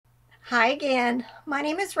Hi again, my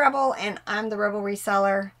name is Rebel and I'm the Rebel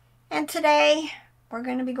Reseller, and today we're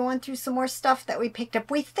going to be going through some more stuff that we picked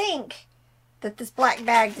up. We think that this black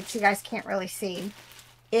bag that you guys can't really see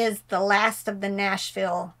is the last of the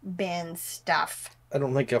Nashville bin stuff. I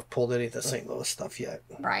don't think I've pulled any of the St. Louis stuff yet.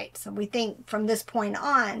 Right, so we think from this point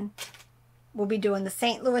on we'll be doing the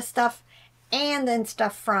St. Louis stuff and then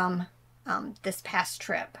stuff from this past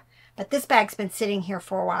trip. But this bag's been sitting here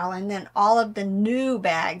for a while, and then all of the new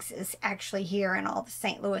bags is actually here, and all the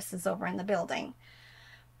St. Louis is over in the building.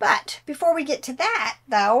 But before we get to that,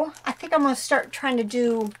 though, I think I'm going to start trying to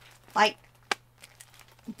do like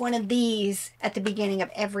one of these at the beginning of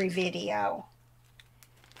every video.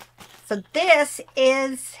 So this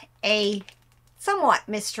is a somewhat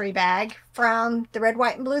mystery bag from the Red,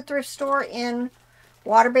 White, and Blue thrift store in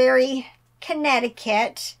Waterbury,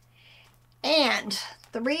 Connecticut. And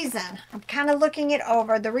the reason, I'm kind of looking it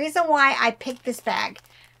over, the reason why I picked this bag,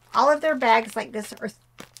 all of their bags like this are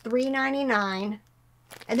 $3.99.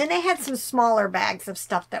 And then they had some smaller bags of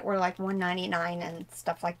stuff that were like $1.99 and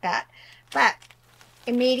stuff like that. But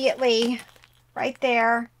immediately, right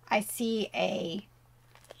there, I see a,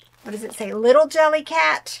 what does it say, Little Jelly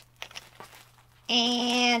Cat.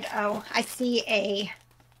 And, oh, I see a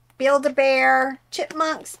Build-A-Bear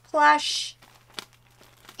Chipmunks plush.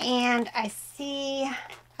 And I see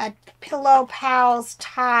a Pillow Pals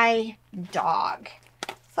tie dog.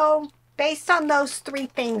 So based on those three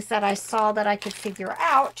things that I saw that I could figure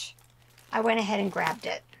out, I went ahead and grabbed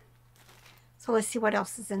it. So let's see what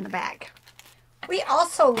else is in the bag. We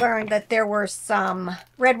also learned that there were some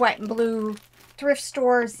Red, White, and Blue thrift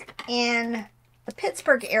stores in the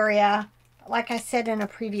Pittsburgh area. Like I said in a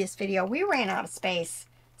previous video, we ran out of space,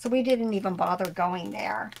 so we didn't even bother going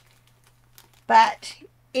there. But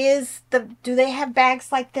do they have bags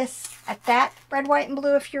like this at that Red, White, and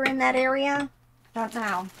Blue if you're in that area? Don't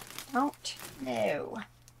know. Don't know.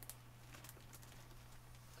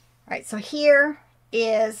 Alright, so here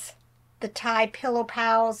is the Tie Pillow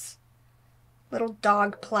Pals little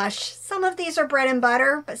dog plush. Some of these are bread and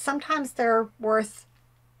butter, but sometimes they're worth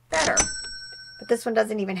better. But this one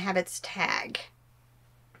doesn't even have its tag.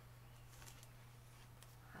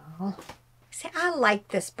 Oh. See, I like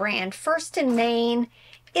this brand. First in Maine.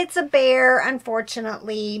 It's a bear,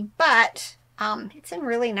 unfortunately, but it's in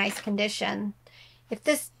really nice condition. If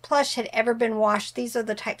this plush had ever been washed, these are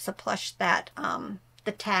the types of plush that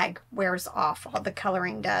the tag wears off, all the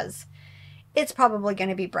coloring does. It's probably going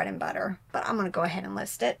to be bread and butter, but I'm going to go ahead and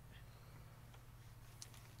list it.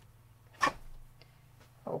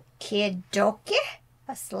 Okie dokie.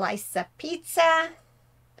 A slice of pizza.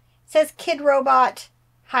 It says Kid Robot,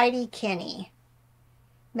 Heidi Kinney.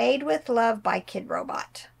 Made with love by Kid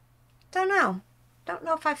Robot. Don't know. Don't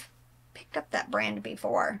know if I've picked up that brand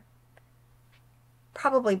before.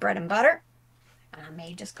 Probably bread and butter. I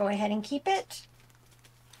may just go ahead and keep it.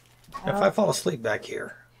 If I fall asleep back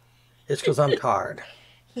here, it's because I'm tired.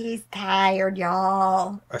 He's tired,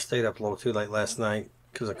 y'all. I stayed up a little too late last night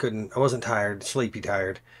because I wasn't tired, sleepy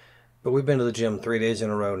tired. But we've been to the gym 3 days in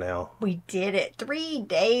a row now. We did it 3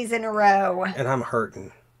 days in a row. And I'm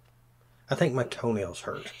hurting. I think my toenails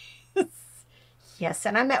hurt. Yes,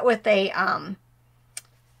 and I met with a,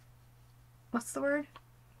 what's the word?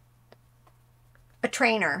 A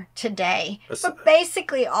trainer today. But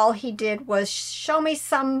basically all he did was show me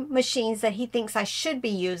some machines that he thinks I should be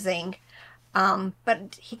using.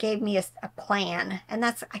 But he gave me a plan. And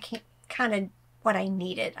that's, kind of what I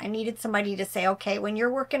needed. I needed somebody to say, okay, when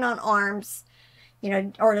you're working on arms, you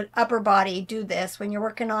know, or upper body, do this. When you're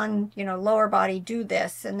working on, you know, lower body, do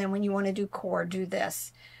this. And then when you want to do core, do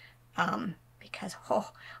this. Because,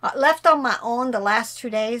 left on my own the last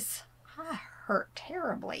 2 days, I hurt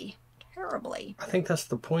terribly, terribly. I think that's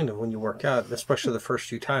the point of when you work out, especially the first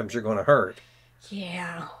few times, you're going to hurt.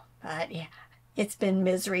 Yeah, but yeah, it's been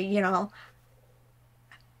misery, you know.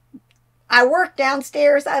 I work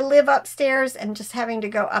downstairs, I live upstairs, and just having to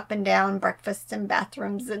go up and down breakfast and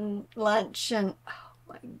bathrooms and lunch, and oh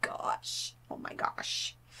my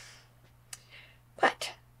gosh,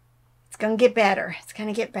 But it's going to get better. It's going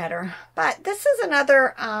to get better. But this is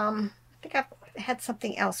another, I think I've had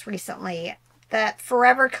something else recently. That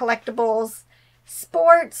Forever Collectibles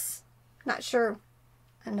Sports. Not sure.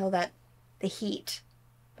 I know that the Heat.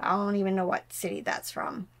 I don't even know what city that's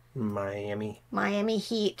from. Miami. Miami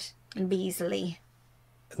Heat and Beasley.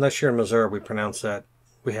 Unless you're in Missouri, we pronounce that.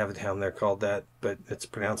 We have a town there called that, but it's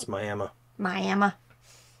pronounced Miami. Miami.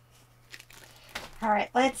 All right,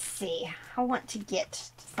 let's see. I want to get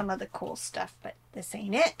to some of the cool stuff, but this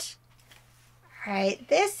ain't it. All right,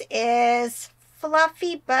 this is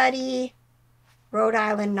Fluffy Buddy Rhode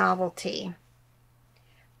Island Novelty.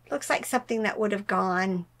 Looks like something that would have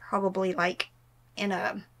gone probably like in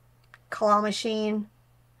a claw machine.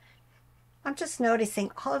 I'm just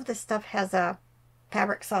noticing all of this stuff has a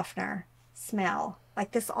fabric softener smell.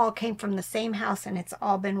 Like this all came from the same house and it's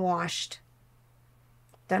all been washed.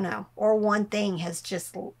 Don't know. Or one thing has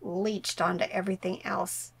just leached onto everything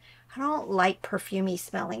else. I don't like perfumey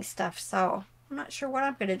smelling stuff, so I'm not sure what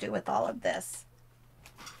I'm going to do with all of this.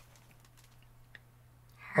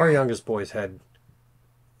 Our youngest boys had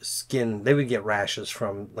skin, they would get rashes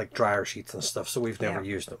from like dryer sheets and stuff, so we've never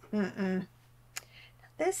used them.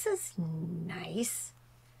 This is nice.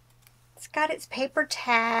 It's got its paper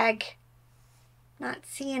tag. Not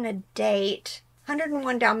seeing a date.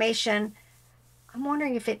 101 Dalmatian. I'm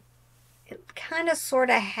wondering if it kind of sort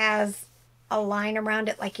of has a line around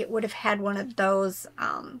it, like it would have had one of those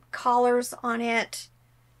collars on it.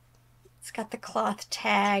 It's got the cloth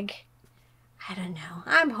tag. I don't know.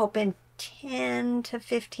 I'm hoping $10 to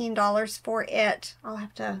 $15 for it. I'll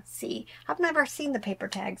have to see. I've never seen the paper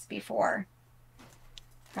tags before.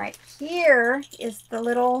 All right, here is the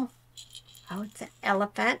little, oh, it's an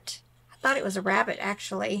elephant. I thought it was a rabbit,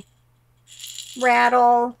 actually.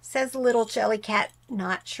 Rattle, says little jelly cat,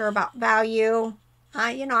 not sure about value.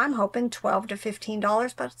 You know, I'm hoping $12 to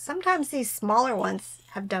 $15, but sometimes these smaller ones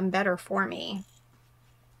have done better for me.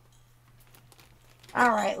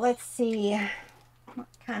 All right, let's see what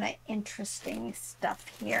kind of interesting stuff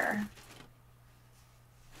here.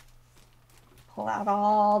 Pull out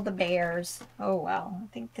all the bears. Oh, well, I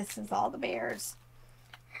think this is all the bears.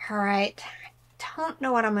 All right, don't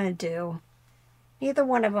know what I'm going to do. Neither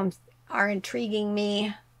one of them are intriguing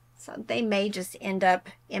me, so they may just end up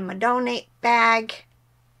in my donate bag.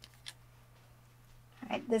 All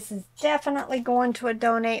right, this is definitely going to a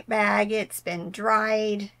donate bag. It's been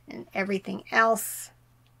dried and everything else.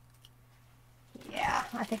 Yeah,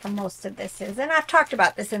 I think most of this is, and I've talked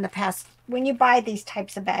about this in the past. When you buy these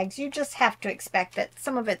types of bags, you just have to expect that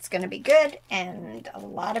some of it's going to be good and a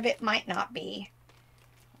lot of it might not be.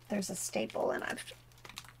 There's a staple and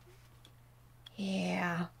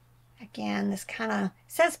yeah. Again, this kind of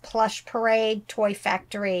says Plush Parade, Toy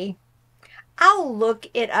Factory. I'll look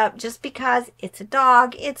it up just because it's a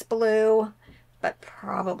dog, it's blue, but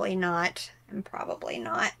probably not, and probably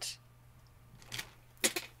not.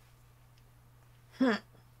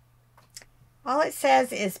 All it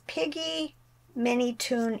says is Piggy Mini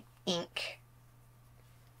Toon Ink.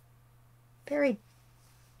 Very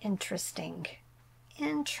interesting.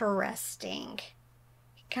 Interesting.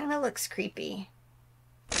 It kind of looks creepy.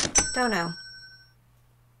 Don't know.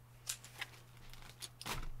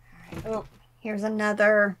 All right. Oh, here's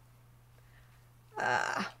another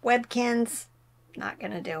Webkins. Not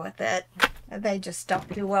going to deal with it. They just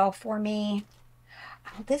don't do well for me.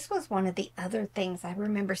 Oh, this was one of the other things I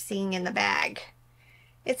remember seeing in the bag.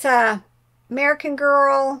 It's a American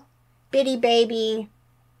Girl, Bitty Baby,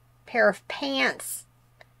 pair of pants.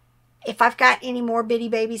 If I've got any more Bitty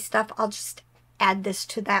Baby stuff, I'll just add this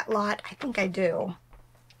to that lot. I think I do.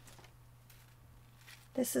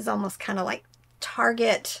 This is almost kind of like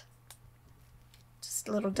Target. Just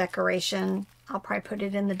a little decoration. I'll probably put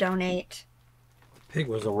it in the donate. Pig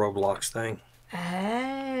was a Roblox thing.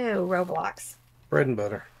 Oh, Roblox. Bread and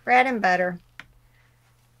butter. Bread and butter.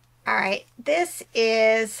 All right, this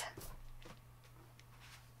is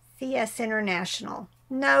CS International.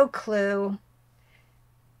 No clue.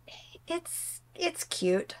 It's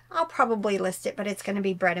cute. I'll probably list it, but it's going to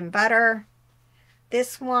be bread and butter.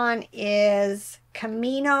 This one is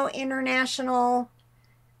Camino International.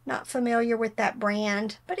 Not familiar with that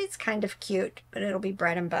brand, but it's kind of cute, but it'll be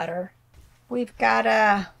bread and butter. We've got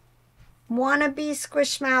a wannabe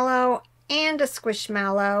Squishmallow and a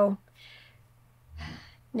Squishmallow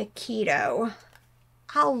Nikito.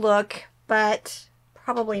 I'll look, but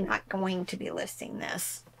probably not going to be listing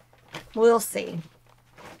this. We'll see.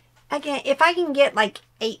 Again, if I can get like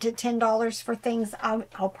 $8 to $10 for things,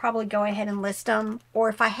 I'll probably go ahead and list them. Or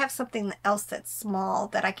if I have something else that's small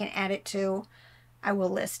that I can add it to, I will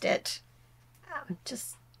list it.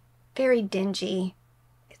 Just very dingy.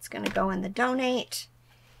 It's going to go in the donate.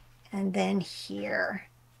 And then here,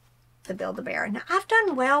 the Build-A-Bear. Now, I've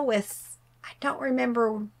done well with, I don't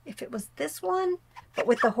remember if it was this one, but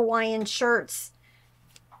with the Hawaiian shirts.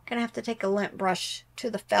 I'm going to have to take a lint brush to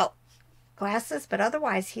the felt glasses, but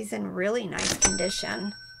otherwise he's in really nice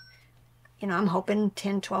condition. You know, I'm hoping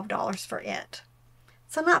 $10, $12 for it.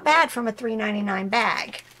 So not bad from a $3.99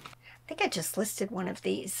 bag. I think I just listed one of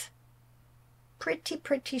these.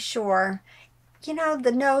 Pretty sure. You know,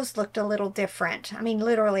 the nose looked a little different. I mean,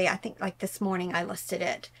 literally, I think like this morning I listed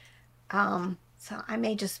it. So I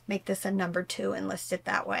may just make this a number 2 and list it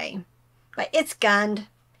that way. But it's gunned.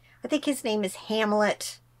 I think his name is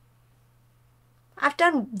Hamlet. I've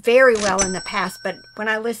done very well in the past, but when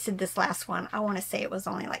I listed this last one, I want to say it was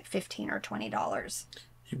only like $15 or $20.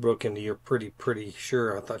 You broke into your pretty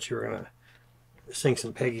sure. I thought you were going to sing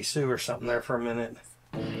some Peggy Sue or something there for a minute.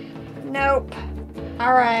 Nope.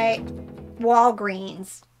 All right.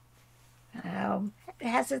 Walgreens. Oh, it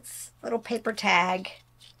has its little paper tag.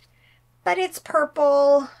 But it's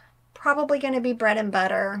purple. Probably going to be bread and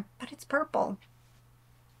butter, but it's purple.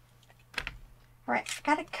 All right, I've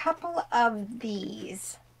got a couple of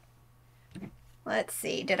these. Let's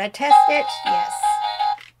see. Did I test it? Yes.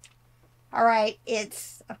 All right,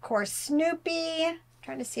 it's, of course, Snoopy. I'm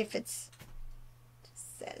trying to see if it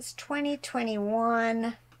says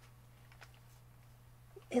 2021.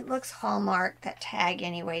 It looks Hallmark. That tag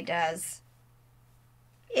anyway does.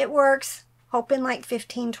 It works. Hoping like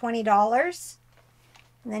 $15, $20.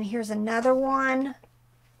 And then here's another one.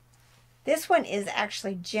 This one is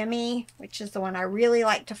actually Jimmy, which is the one I really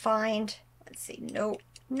like to find. Let's see. Nope.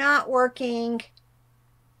 Not working.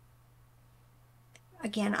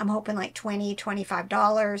 Again, I'm hoping like $20,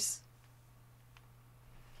 $25.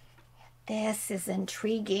 This is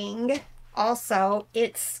intriguing. Also,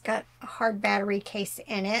 it's got a hard battery case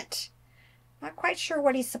in it. Not quite sure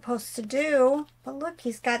what he's supposed to do, but look,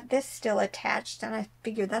 he's got this still attached, and I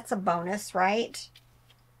figure that's a bonus, right?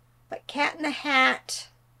 But Cat in the Hat,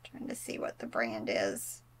 trying to see what the brand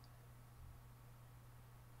is.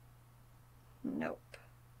 Nope.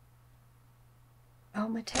 Oh,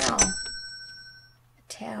 Mattel.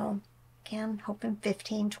 Mattel. Again, hoping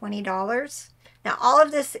 $15, $20. Now, all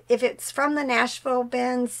of this, if it's from the Nashville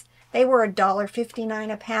bins, they were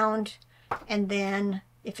 $1.59 a pound. And then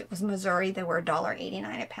if it was Missouri, they were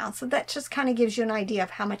 $1.89 a pound. So that just kind of gives you an idea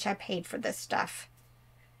of how much I paid for this stuff.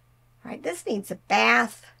 All right, this needs a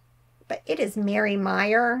bath, but it is Mary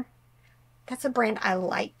Meyer. That's a brand I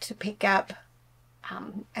like to pick up.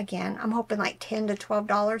 Again, I'm hoping like $10 to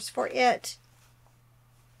 $12 for it.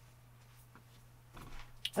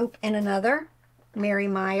 Oh, and another Mary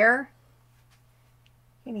Meyer.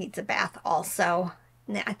 He needs a bath also.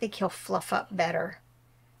 And I think he'll fluff up better.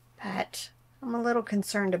 But I'm a little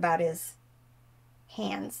concerned about his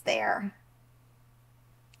hands there.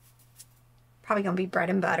 Probably going to be bread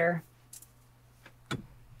and butter.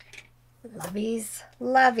 Lovies.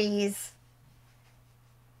 Lovies.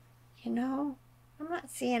 You know, I'm not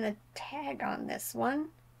seeing a tag on this one.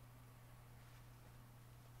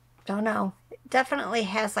 Don't know. It definitely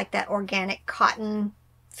has like that organic cotton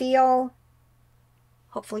feel.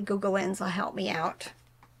 Hopefully Google Lens will help me out.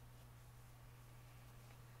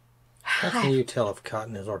 How can you tell if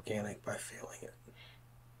cotton is organic by feeling it?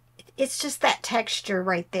 It's just that texture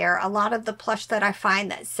right there. A lot of the plush that I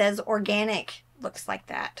find that says organic looks like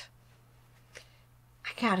that.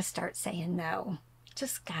 I gotta start saying no.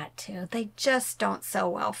 Just got to. They just don't sew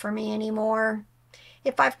well for me anymore.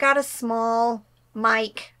 If I've got a small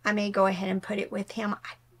Mike, I may go ahead and put it with him.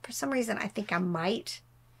 For some reason, I think I might.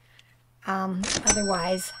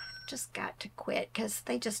 Otherwise, I've just got to quit because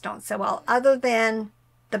they just don't sew well. Other than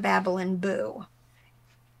the Babylon Boo.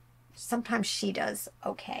 Sometimes she does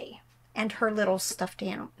okay. And her little stuffed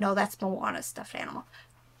animal. No, that's Moana's stuffed animal.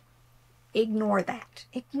 Ignore that.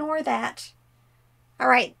 Ignore that. All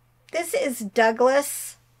right. This is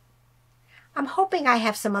Douglas. I'm hoping I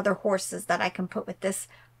have some other horses that I can put with this.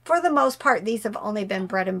 For the most part, these have only been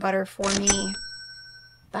bread and butter for me.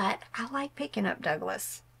 But I like picking up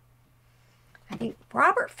Douglas. I think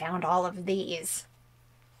Robert found all of these.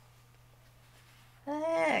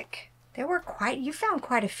 Look, there were you found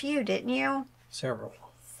quite a few, didn't you? Several.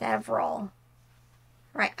 Several.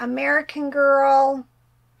 Right, American Girl.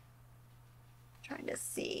 Trying to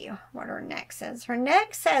see what her neck says. Her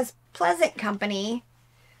neck says Pleasant Company,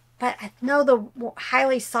 but I know the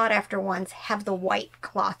highly sought after ones have the white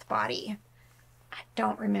cloth body. I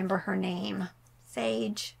don't remember her name.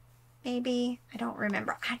 Sage, maybe? I don't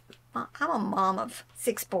remember. I'm a mom of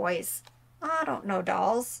 6 boys. I don't know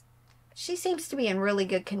dolls. She seems to be in really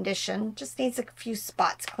good condition. Just needs a few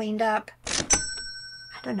spots cleaned up.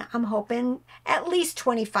 I don't know. I'm hoping at least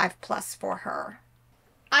 25 plus for her.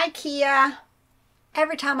 IKEA.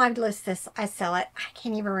 Every time I list this, I sell it. I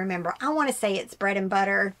can't even remember. I want to say it's bread and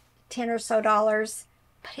butter, $10 or so,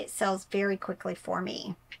 but it sells very quickly for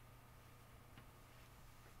me.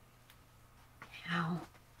 Now,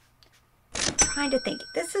 I'm trying to think.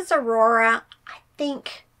 This is Aurora. I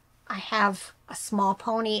think I have a small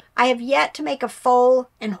pony. I have yet to make a foal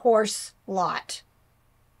and horse lot.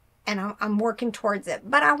 And I'm working towards it.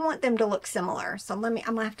 But I want them to look similar. So I'm going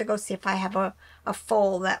to have to go see if I have a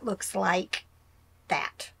foal that looks like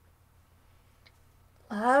that.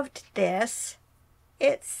 Loved this.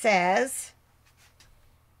 it says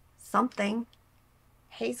something.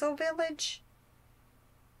 Hazel Village?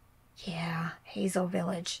 Yeah, Hazel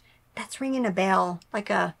Village. That's ringing a bell, like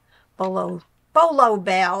a bolo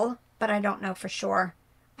bell, but I don't know for sure.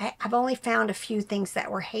 I've only found a few things that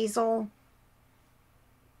were hazel.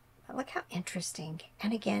 But look how interesting.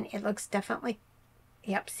 And again, it looks definitely,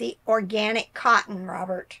 yep, see, organic cotton,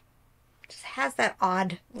 Robert. Just has that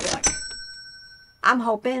odd look. I'm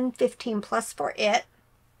hoping 15 plus for it.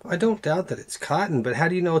 I don't doubt that it's cotton, but how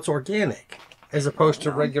do you know it's organic as opposed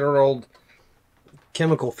to regular old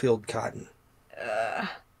chemical filled cotton?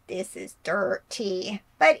 This is dirty.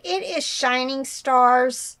 But it is Shining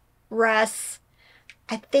Stars, Russ.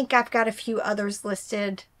 I think I've got a few others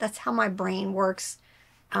listed. That's how my brain works.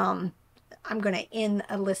 I'm going to end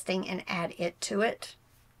a listing and add it to it.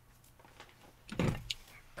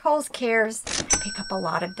 Kohl's Cares. I pick up a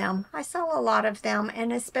lot of them. I sell a lot of them,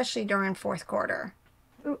 and especially during fourth quarter.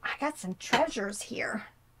 Ooh, I got some treasures here.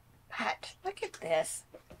 But look at this.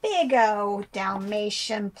 Big O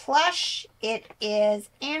Dalmatian plush. It is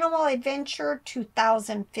Animal Adventure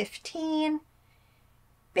 2015.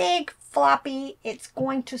 Big floppy. It's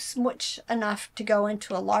going to smooch enough to go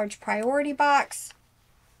into a large priority box.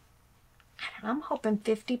 I'm hoping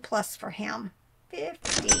 50 plus for him.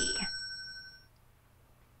 50.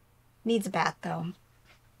 Needs a bath though.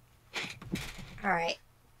 All right.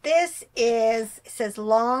 This is, it says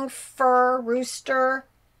long fur rooster,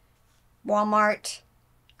 Walmart.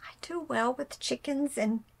 I do well with chickens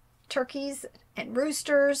and turkeys and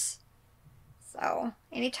roosters. So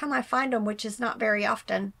anytime I find them, which is not very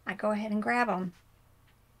often, I go ahead and grab them.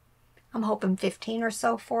 I'm hoping 15 or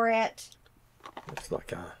so for it. It's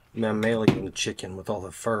like a mammalian chicken with all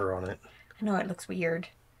the fur on it. I know it looks weird.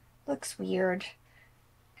 Looks weird.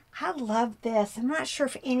 I love this. I'm not sure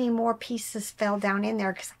if any more pieces fell down in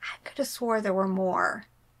there because I could have swore there were more.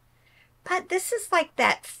 But this is like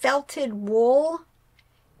that felted wool.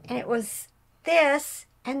 And it was this.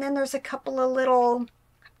 And then there's a couple of little, I'm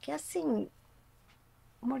guessing,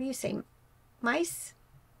 what do you say, mice?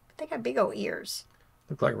 They got big old ears.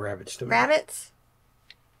 Look like rabbits to me. Rabbits?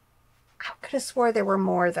 I could have swore there were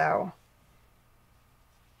more though.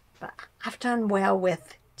 But I've done well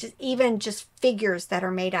with even just figures that are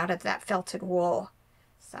made out of that felted wool.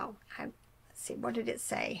 So let's see, what did it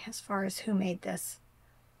say as far as who made this?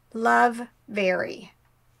 Love Very.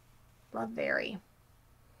 Love Very.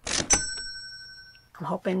 I'm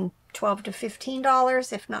hoping $12 to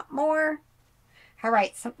 $15, if not more. All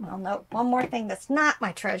right, well, no, one more thing that's not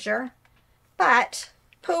my treasure, but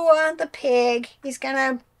Pua the pig, he's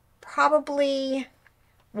gonna probably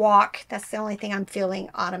walk. That's the only thing I'm feeling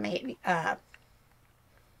automated.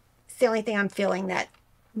 It's the only thing I'm feeling that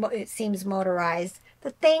it seems motorized. The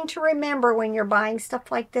thing to remember when you're buying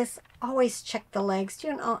stuff like this, always check the legs. Do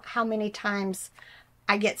you know how many times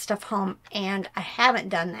I get stuff home and I haven't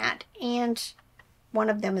done that, and one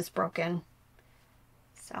of them is broken.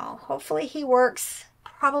 So hopefully he works.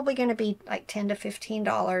 Probably going to be like $10 to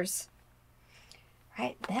 $15.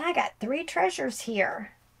 Right, then I got 3 treasures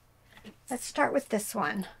here. Let's start with this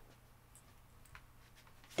one.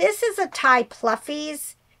 This is a Thai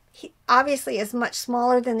Pluffies. He obviously is much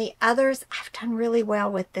smaller than the others. I've done really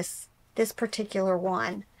well with this particular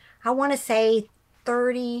one. I want to say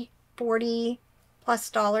 $30, $40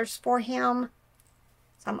 plus for him.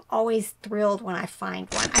 So I'm always thrilled when I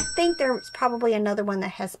find one. I think there's probably another one that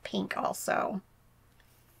has pink also.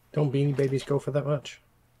 Don't Beanie Babies go for that much?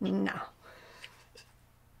 No.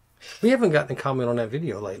 We haven't gotten a comment on that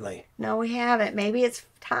video lately. No, we haven't. Maybe it's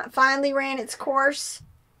finally ran its course.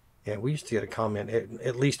 Yeah, we used to get a comment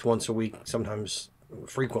at least once a week, sometimes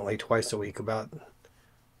frequently twice a week, about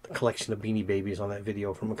the collection of Beanie Babies on that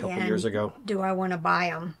video from a couple years ago. Do I want to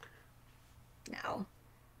buy them? No.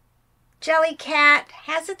 Jellycat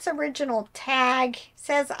has its original tag.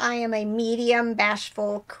 Says I am a medium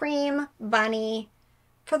bashful cream bunny.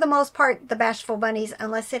 For the most part, the bashful bunnies,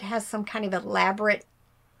 unless it has some kind of elaborate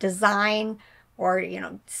design or, you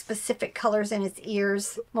know, specific colors in its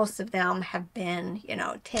ears, most of them have been, you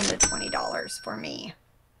know, $10 to $20 for me.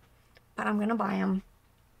 But I'm going to buy them.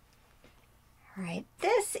 All right.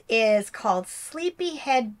 This is called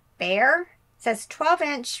Sleepyhead Bear. It says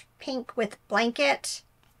 12-inch pink with blanket.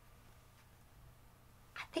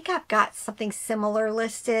 I think I've got something similar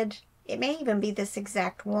listed. It may even be this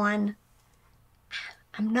exact one.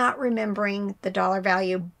 I'm not remembering the dollar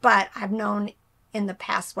value, but I've known in the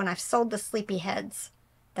past when I've sold the Sleepyheads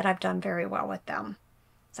that I've done very well with them.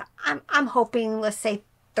 So I'm hoping, let's say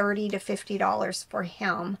 $30 to $50 for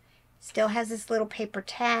him. Still has this little paper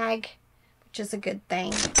tag, which is a good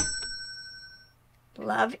thing.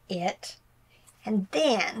 Love it. And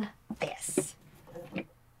then this.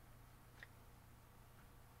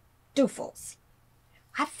 Doofles.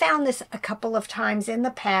 I've found this a couple of times in the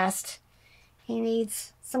past. He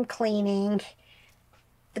needs some cleaning.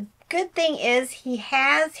 The good thing is he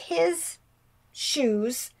has his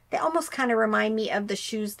shoes. They almost kind of remind me of the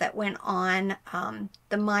shoes that went on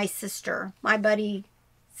the My Buddy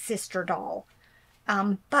sister doll.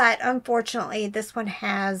 But unfortunately, this one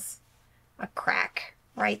has a crack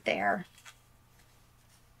right there.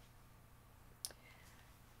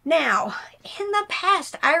 Now, in the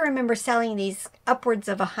past, I remember selling these upwards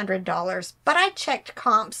of $100, but I checked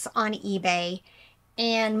comps on eBay,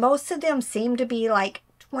 and most of them seem to be like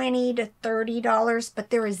 $20 to $30, but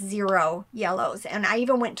there is 0 yellows. And I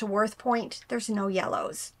even went to WorthPoint. There's no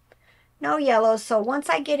yellows. No yellows. So once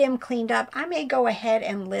I get him cleaned up, I may go ahead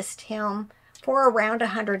and list him for around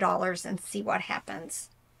 $100 and see what happens,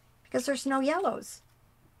 because there's no yellows.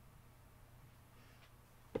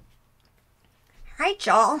 All right,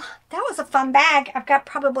 y'all, that was a fun bag. I've got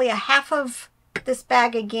probably a half of this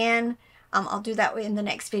bag again. I'll do that in the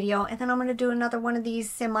next video, and then I'm going to do another one of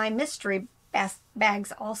these semi-mystery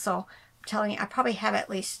bags also. I'm telling you, I probably have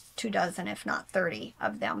at least 24, if not 30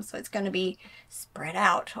 of them, so it's going to be spread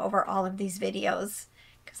out over all of these videos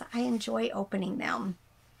because I enjoy opening them.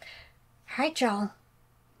 All right, y'all,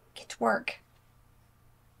 get to work.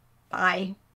 Bye.